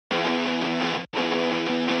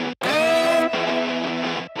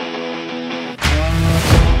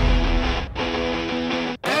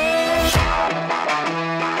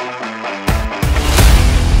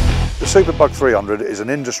SuperBug300 is an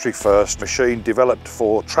industry-first machine developed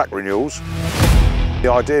for track renewals.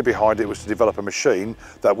 The idea behind it was to develop a machine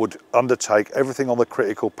that would undertake everything on the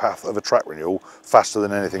critical path of a track renewal faster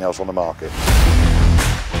than anything else on the market.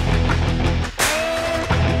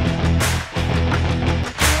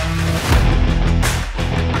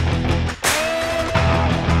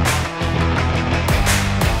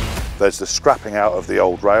 There's the scrapping out of the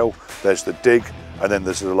old rail, there's the dig, and then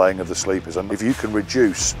there's the laying of the sleepers. And if you can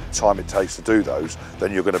reduce the time it takes to do those,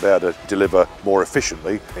 then you're going to be able to deliver more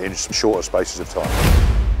efficiently in shorter spaces of time.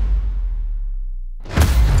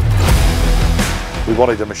 We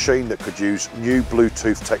wanted a machine that could use new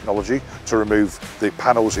Bluetooth technology to remove the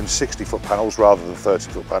panels in 60-foot panels rather than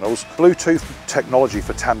 30-foot panels. Bluetooth technology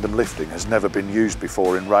for tandem lifting has never been used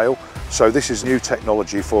before in rail, so this is new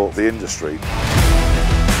technology for the industry.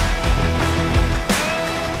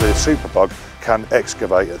 The SuperBug can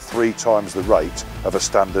excavate at 3 times the rate of a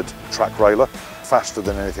standard track railer, faster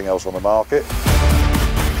than anything else on the market.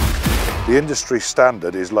 The industry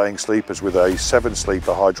standard is laying sleepers with a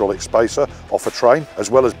 7-sleeper hydraulic spacer off a train.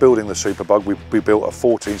 As well as building the SuperBug, we built a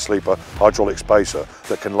 14-sleeper hydraulic spacer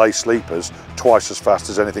that can lay sleepers twice as fast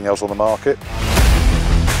as anything else on the market.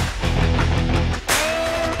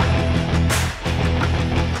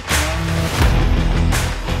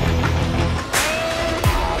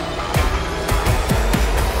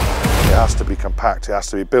 It has to be compact, it has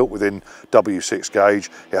to be built within W6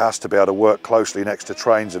 gauge, it has to be able to work closely next to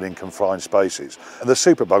trains and in confined spaces. And the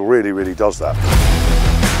SuperBug really does that.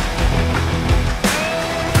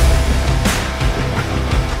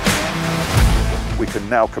 We can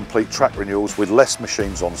now complete track renewals with less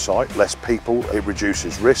machines on site, less people. It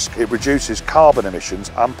reduces risk, it reduces carbon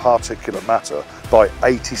emissions and particulate matter by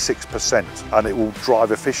 86%, and it will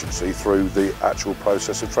drive efficiency through the actual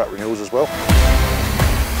process of track renewals as well.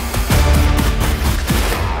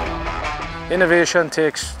 Innovation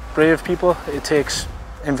takes brave people, it takes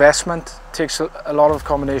investment, it takes a lot of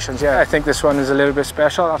combinations. Yeah, I think this one is a little bit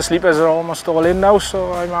special. The sleepers are almost all in now,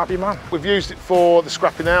 so I'm happy, man. We've used it for the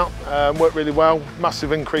scrapping out, worked really well.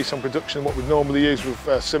 Massive increase on production, what we'd normally use with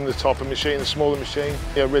a similar type of machine, a smaller machine.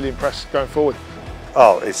 Yeah, really impressed going forward.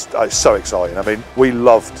 Oh, it's so exciting. I mean, we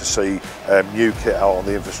love to see new kit out on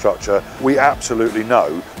the infrastructure. We absolutely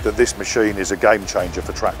know that this machine is a game changer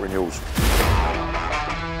for track renewals.